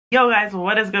Yo guys,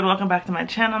 what is good? Welcome back to my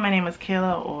channel. My name is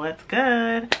Kayla. What's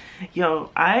good? Yo,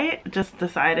 I just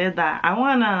decided that I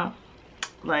wanna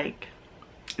like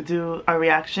do a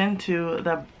reaction to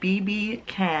the BB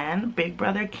Can Big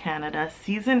Brother Canada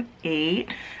season 8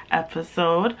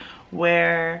 episode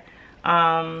where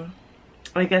I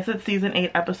guess it's season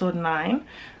 8 episode 9,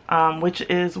 which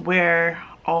is where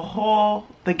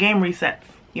the game resets.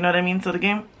 You know what I mean? So the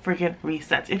game freaking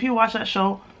resets. If you watch that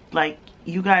show, like,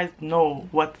 you guys know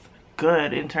what's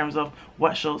good in terms of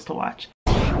what shows to watch.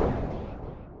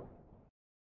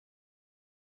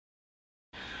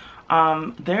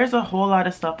 There's a whole lot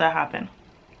of stuff that happened,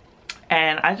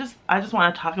 and I just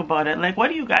want to talk about it. Like, what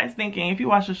are you guys thinking? If you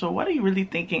watch the show, what are you really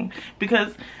thinking?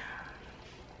 Because,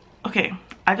 okay,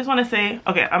 I just want to say,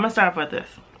 okay, I'm gonna start off with this.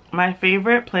 My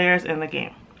favorite players in the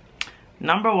game.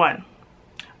 Number 1,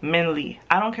 Minh Ly.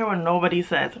 I don't care what nobody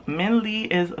says. Minh Ly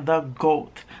is the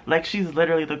GOAT. Like, she's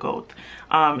literally the GOAT.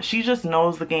 She just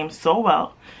knows the game so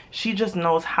well. She just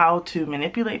knows how to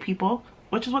manipulate people,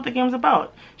 which is what the game's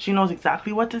about. She knows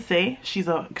exactly what to say. She's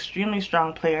an extremely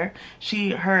strong player.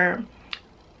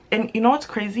 And you know what's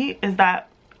crazy is that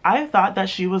I thought that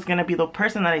she was gonna be the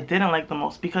person that I didn't like the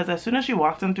most, because as soon as she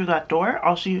walked in through that door,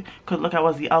 all she could look at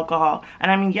was the alcohol.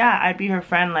 And I mean, yeah, I'd be her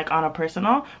friend like on a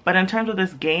personal, but in terms of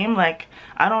this game, like,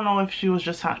 I don't know if she was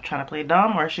just trying to play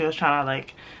dumb, or she was trying to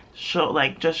like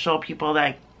show people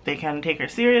that they can take her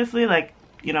seriously. Like,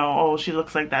 you know, oh, she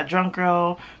looks like that drunk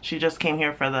girl, she just came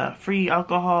here for the free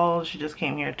alcohol, she just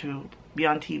came here to be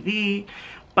on TV.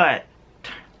 But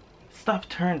stuff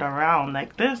turned around.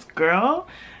 Like, this girl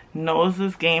knows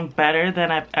this game better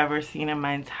than I've ever seen in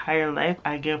my entire life.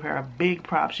 I give her a big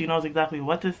prop. She knows exactly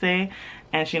what to say,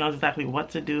 and she knows exactly what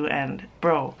to do. And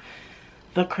bro,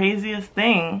 the craziest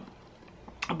thing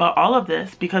about all of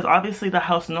this, because obviously the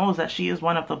house knows that she is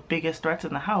one of the biggest threats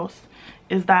in the house,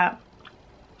 is that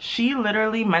she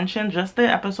literally mentioned just the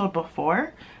episode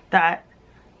before that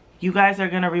you guys are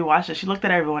gonna rewatch this. She looked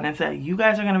at everyone and said, you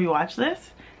guys are gonna rewatch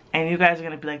this, and you guys are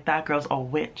gonna be like, that girl's a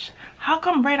witch. How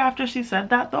come right after she said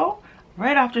that though?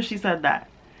 Right after she said that,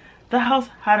 the house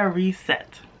had a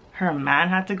reset. Her man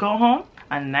had to go home,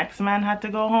 a next man had to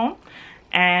go home,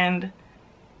 and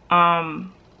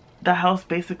the house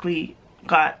basically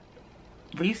got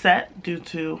reset due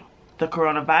to the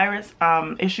coronavirus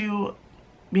issue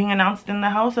being announced in the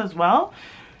house as well.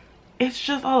 It's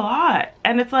just a lot.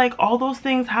 And it's like, all those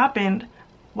things happened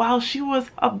while she was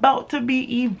about to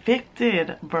be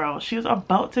evicted, bro. She was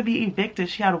about to be evicted.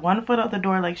 She had one foot out the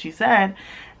door, like she said,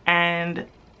 and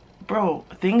bro,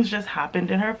 things just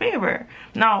happened in her favor.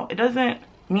 Now, it doesn't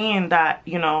mean that,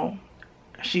 you know,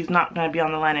 she's not gonna be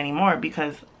on the line anymore,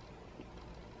 because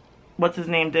what's his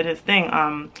name did his thing.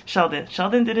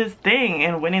 Sheldon did his thing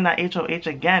in winning that HOH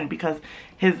again, because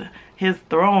his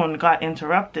throne got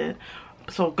interrupted.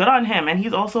 So good on him. And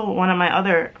he's also one of my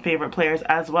other favorite players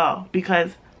as well,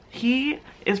 because he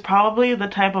is probably the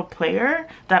type of player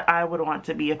that I would want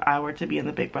to be if I were to be in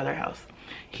the Big Brother house.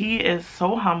 He is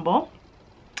so humble,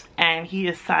 and he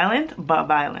is silent but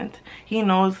violent. He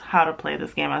knows how to play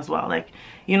this game as well. Like,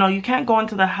 you know, you can't go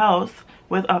into the house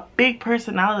with a big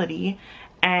personality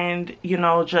and, you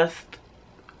know, just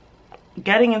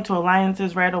getting into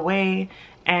alliances right away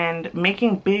and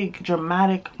making big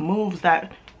dramatic moves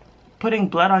that putting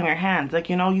blood on your hands. Like,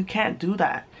 you know, you can't do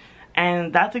that.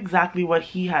 And that's exactly what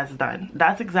he has done.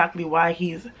 That's exactly why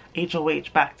he's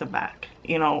HOH back to back,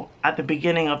 you know, at the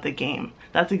beginning of the game.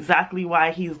 That's exactly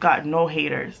why he's got no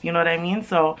haters. You know what I mean?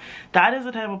 So that is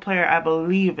the type of player I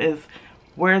believe is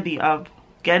worthy of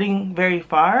getting very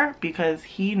far, because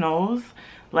he knows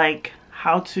like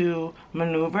how to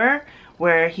maneuver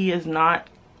where he is not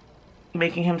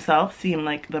making himself seem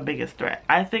like the biggest threat.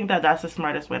 I think that that's the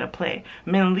smartest way to play.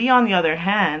 Minh Ly, on the other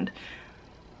hand,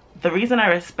 the reason I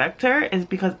respect her is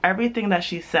because everything that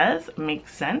she says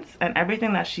makes sense, and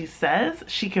everything that she says,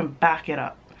 she can back it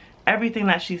up. Everything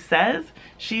that she says,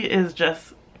 she's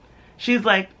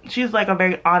like a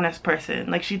very honest person.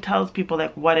 Like, she tells people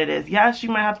like what it is. Yeah, she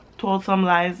might have told some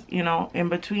lies, you know, in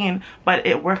between, but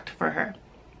it worked for her.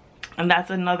 And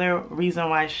that's another reason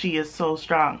why she is so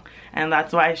strong. And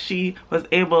that's why she was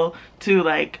able to,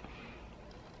 like,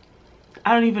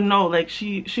 I don't even know, like,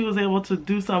 she was able to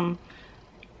do some,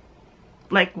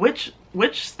 like, witch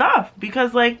stuff.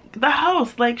 Because, like, the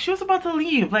house, like, she was about to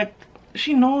leave. Like,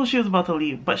 she knows she was about to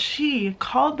leave. But she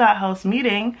called that house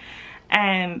meeting,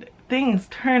 and things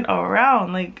turned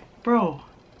around. Like, bro,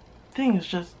 things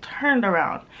just turned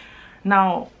around.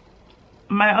 Now,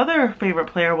 my other favorite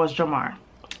player was Jamar.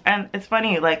 And it's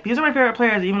funny, like, these are my favorite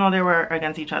players even though they were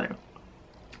against each other.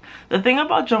 The thing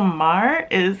about Jamar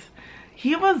is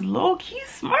he was low-key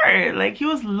smart. Like, he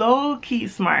was low-key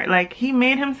smart. Like, he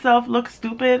made himself look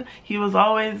stupid. He was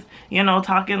always, you know,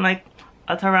 talking like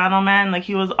a Toronto man. Like,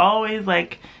 he was always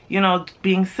like, you know,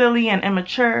 being silly and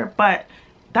immature. But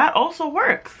that also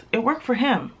works. It worked for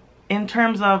him in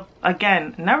terms of,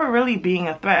 again, never really being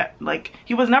a threat. Like,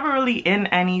 he was never really in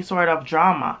any sort of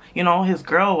drama. You know, his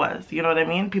girl was, you know what I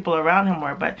mean? People around him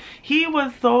were. But he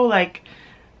was so, like,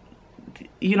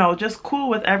 you know, just cool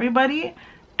with everybody.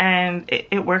 And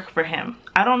it worked for him.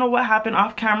 I don't know what happened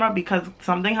off camera, because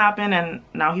something happened and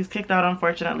now he's kicked out,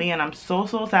 unfortunately. And I'm so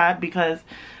sad, because,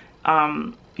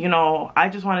 you know,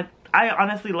 I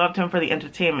honestly loved him for the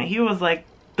entertainment. He was like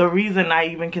the reason I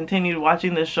even continued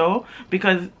watching this show,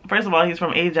 because first of all, he's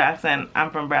from Ajax and I'm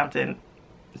from Brampton.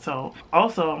 So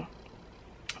also,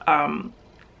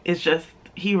 it's just,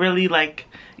 he really, like,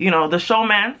 you know, the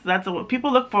showmance. That's what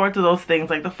people look forward to, those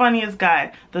things, like the funniest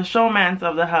guy, the showmance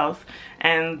of the house,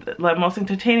 and the most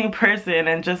entertaining person,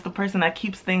 and just the person that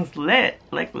keeps things lit,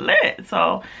 like lit.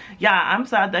 So yeah, I'm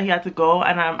sad that he had to go,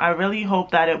 and I really hope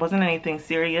that it wasn't anything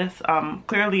serious.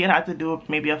 Clearly it had to do with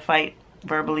maybe a fight,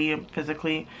 verbally and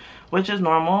physically, which is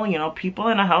normal. You know, people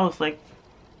in a house, like,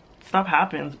 stuff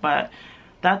happens. But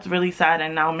that's really sad.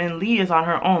 And now Minh Ly is on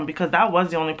her own, because that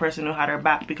was the only person who had her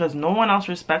back, because no one else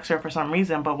respects her for some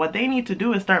reason. But what they need to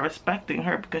do is start respecting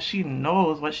her, because she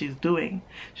knows what she's doing.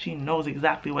 She knows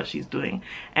exactly what she's doing.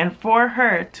 And for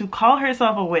her to call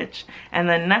herself a witch and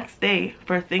the next day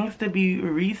for things to be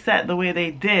reset the way they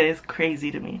did is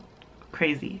crazy to me.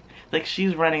 Crazy. Like,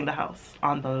 she's running the house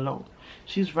on the low.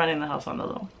 She's running the house on the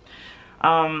low.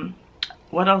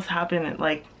 What else happened?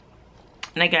 Like,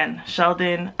 and again,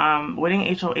 Sheldon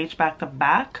winning HOH back to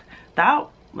back. That,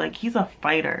 like, he's a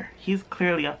fighter. He's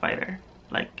clearly a fighter.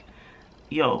 Like,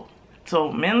 yo.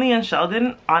 So Minh Ly and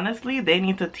Sheldon, honestly, they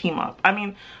need to team up. I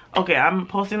mean, okay, I'm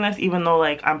posting this even though,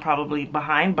 like, I'm probably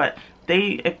behind, but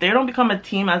if they don't become a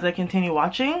team as I continue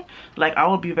watching, like, I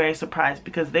will be very surprised,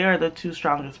 because they are the two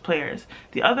strongest players.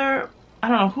 The other, I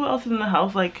don't know who else is in the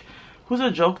house. Like, who's a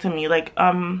joke to me? Like,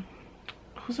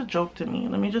 who's a joke to me?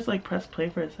 Let me just, like, press play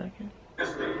for a second.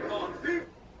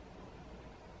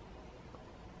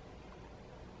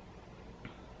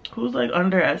 Who's, like,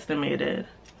 underestimated?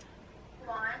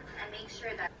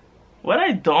 What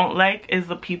I don't like is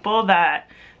the people that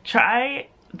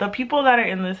are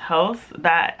in this house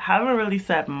that haven't really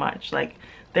said much. Like,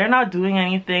 they're not doing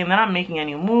anything, they're not making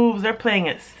any moves, they're playing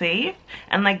it safe,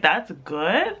 and, like, that's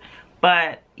good,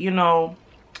 but, you know,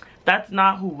 that's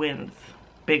not who wins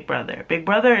Big Brother. Big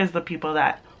Brother is the people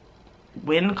that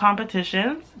win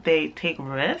competitions, they take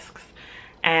risks,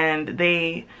 and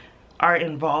they are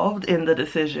involved in the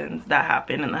decisions that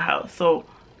happen in the house. So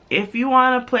if you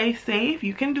want to play safe,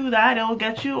 you can do that. It'll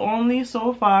get you only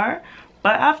so far,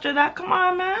 but after that, come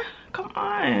on, man, come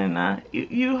on.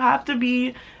 You have to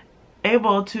be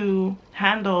able to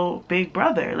handle Big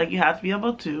Brother. Like, you have to be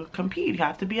able to compete, you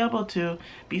have to be able to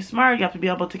be smart, you have to be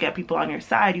able to get people on your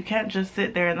side. You can't just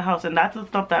sit there in the house. And that's the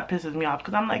stuff that pisses me off,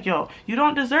 because I'm like, yo, you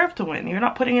don't deserve to win. You're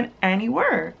not putting in any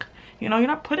work. You know, you're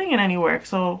not putting in any work.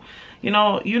 So, you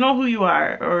know who you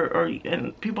are,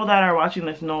 and people that are watching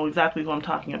this know exactly who I'm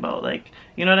talking about. Like,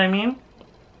 you know what I mean?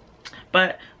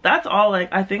 But that's all,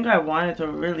 like, I think I wanted to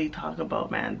really talk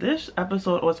about, man. This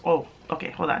episode was, oh,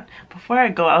 okay, hold on. Before I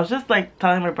go, I was just, like,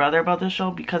 telling my brother about this show,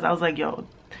 because I was like, yo,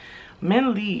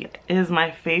 Minh Ly is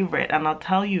my favorite, and I'll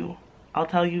tell you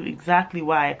exactly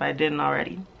why if I didn't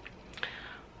already.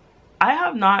 I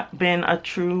have not been a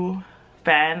true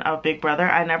fan of Big Brother.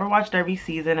 I never watched every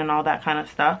season and all that kind of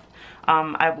stuff.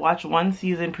 I've watched one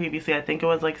season previously. I think it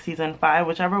was like season 5,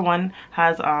 whichever one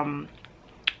has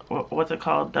what's it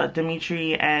called,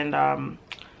 Dimitri and oh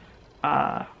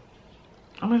my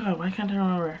god, why can't I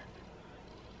remember,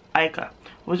 Aika,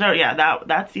 whichever. Yeah,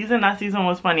 that season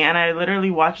was funny, and I literally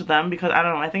watched them because, I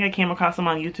don't know, I think I came across them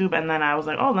on YouTube, and then I was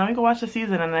like, oh, let me go watch the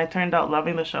season, and I turned out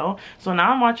loving the show. So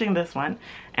now I'm watching this one,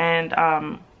 and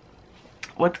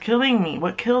what killed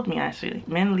me actually,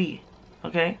 Minh Ly,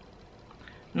 okay?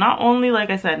 Not only, like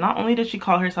I said, not only did she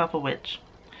call herself a witch,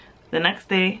 the next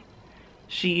day,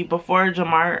 before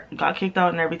Jamar got kicked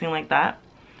out and everything like that,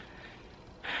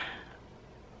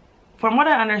 from what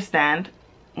I understand,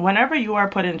 whenever you are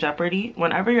put in jeopardy,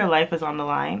 whenever your life is on the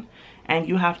line and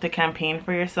you have to campaign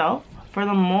for yourself, for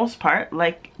the most part,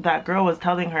 like that girl was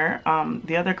telling her,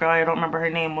 the other girl, I don't remember her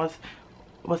name, was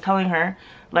telling her,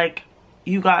 like,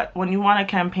 when you want to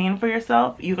campaign for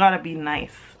yourself, you gotta be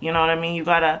nice, you know what I mean? You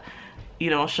gotta, you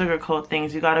know, sugarcoat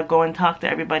things. You gotta go and talk to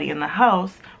everybody in the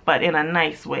house, but in a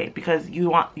nice way, because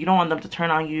you don't want them to turn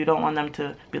on you. You don't want them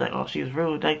to be like, oh, she's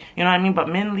rude, like, you know what I mean? But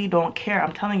Minh Ly don't care.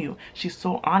 I'm telling you, she's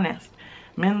so honest.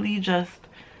 Minh Ly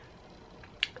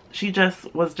she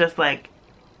just was just like,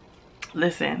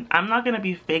 listen, I'm not gonna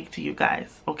be fake to you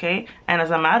guys, okay? And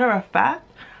as a matter of fact,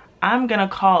 I'm gonna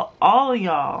call all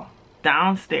y'all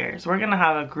downstairs. We're gonna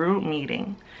have a group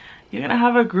meeting. You're gonna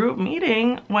have a group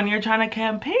meeting when you're trying to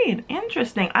campaign.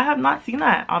 Interesting. I have not seen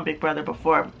that on Big Brother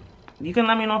before. You can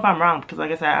let me know if I'm wrong, because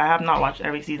like I said, I have not watched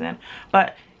every season.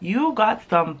 But you got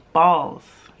some balls.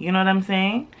 You know what I'm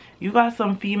saying? You got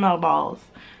some female balls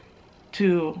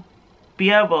to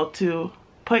be able to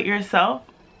put yourself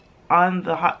on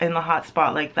the in the hot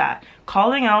spot like that,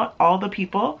 calling out all the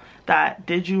people that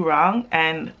did you wrong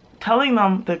and telling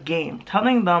them the game,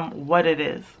 telling them what it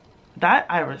is. That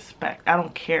I respect. I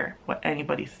don't care what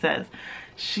anybody says.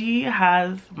 She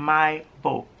has my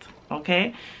vote,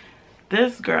 okay?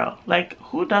 This girl, like,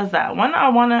 who does that? When I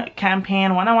want to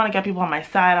campaign, when I want to get people on my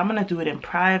side, I'm going to do it in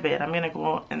private. I'm going to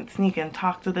go and sneak and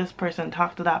talk to this person,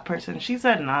 talk to that person. She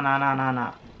said, nah, nah, nah, nah,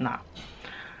 nah, nah.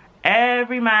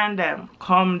 Every man them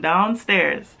come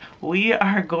downstairs. We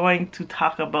are going to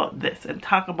talk about this and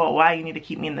talk about why you need to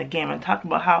keep me in the game and talk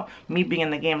about how me being in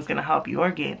the game is going to help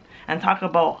your game and talk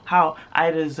about how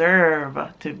I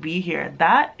deserve to be here.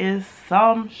 That is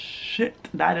some shit.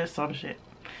 That is some shit.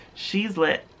 She's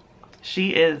lit.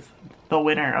 She is the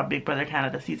winner of Big Brother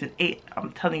Canada season 8.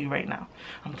 I'm telling you right now.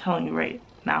 I'm telling you right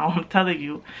now. I'm telling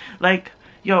you, like,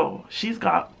 yo, she's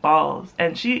got balls,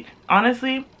 and she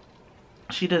honestly,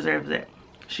 she deserves it.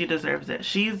 She deserves it.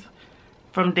 She's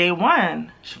from day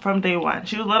one. From day one.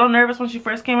 She was a little nervous when she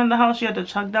first came in the house. She had to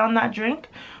chug down that drink.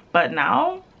 But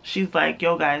now she's like,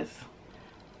 yo guys,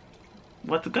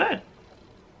 what's good?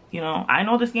 You know, I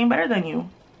know this game better than you.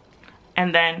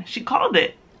 And then she called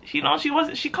it. You know,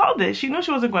 she called it. She knew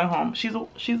she wasn't going home. She's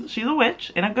a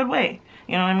witch in a good way.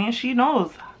 You know what I mean? She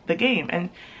knows the game,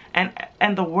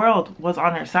 and the world was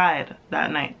on her side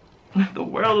that night. The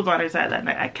world was on her side that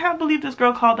night. I can't believe this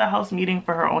girl called that house meeting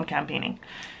for her own campaigning.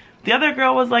 The other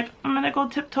girl was like, I'm gonna go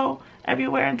tiptoe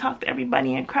everywhere and talk to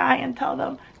everybody and cry and tell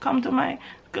them, come to my,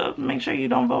 go, make sure you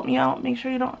don't vote me out. Make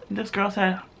sure you don't. This girl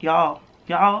said, y'all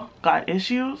got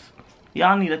issues.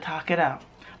 Y'all need to talk it out.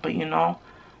 But you know,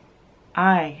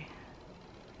 I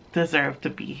deserve to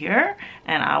be here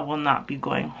and I will not be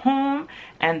going home.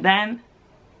 And then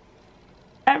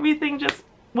everything just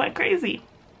went crazy.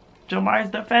 Jamar's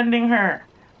defending her.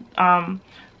 I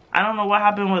don't know what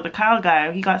happened with the Kyle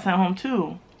guy. He got sent home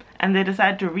too. And they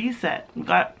decided to reset.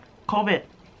 Got COVID.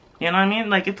 You know what I mean?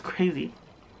 Like, it's crazy.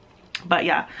 But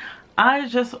yeah, I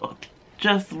just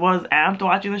was amped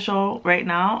watching the show right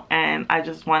now. And I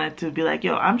just wanted to be like,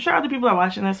 yo, I'm sure other people are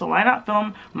watching this. So why not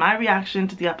film my reaction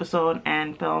to the episode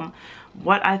and film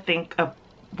what I think of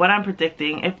what I'm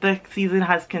predicting. If the season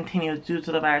has continued due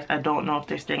to the virus, I don't know if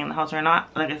they're staying in the house or not.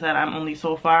 Like I said, I'm only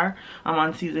so far. I'm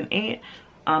on season 8,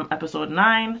 episode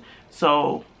 9.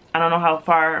 So I don't know how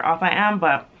far off I am,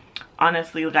 but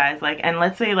honestly, guys, like, and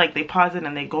let's say like they pause it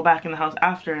and they go back in the house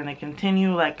after and they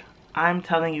continue, like, I'm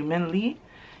telling you, Minh Ly,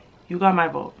 you got my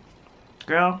vote,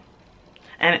 girl.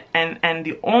 And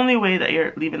the only way that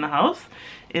you're leaving the house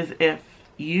is if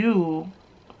you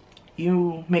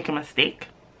make a mistake,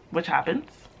 which happens.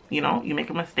 You know, you make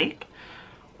a mistake,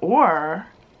 or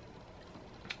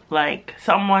like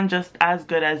someone just as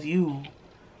good as you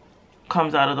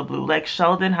comes out of the blue. Like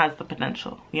Sheldon has the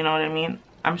potential, you know what I mean?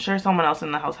 I'm sure someone else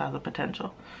in the house has the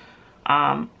potential.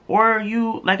 Or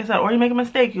you, like I said, or you make a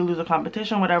mistake, you lose a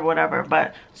competition, whatever.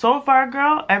 But so far,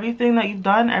 girl, everything that you've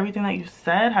done, everything that you've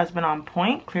said has been on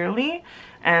point, clearly,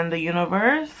 and the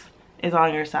universe is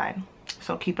on your side.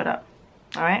 So keep it up,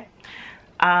 all right?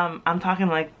 I'm talking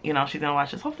like, you know, she's gonna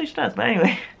watch this. Hopefully she does. But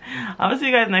anyway, I will see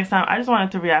you guys next time. I just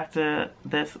wanted to react to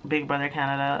this Big Brother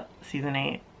Canada season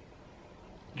 8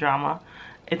 drama.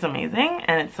 It's amazing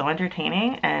and it's so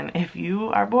entertaining. And if you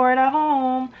are bored at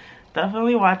home,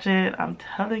 definitely watch it. I'm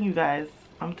telling you guys.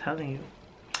 I'm telling you.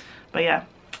 But yeah,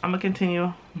 I'm gonna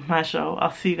continue my show.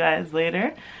 I'll see you guys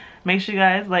later. Make sure you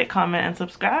guys like, comment, and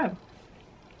subscribe.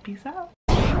 Peace out.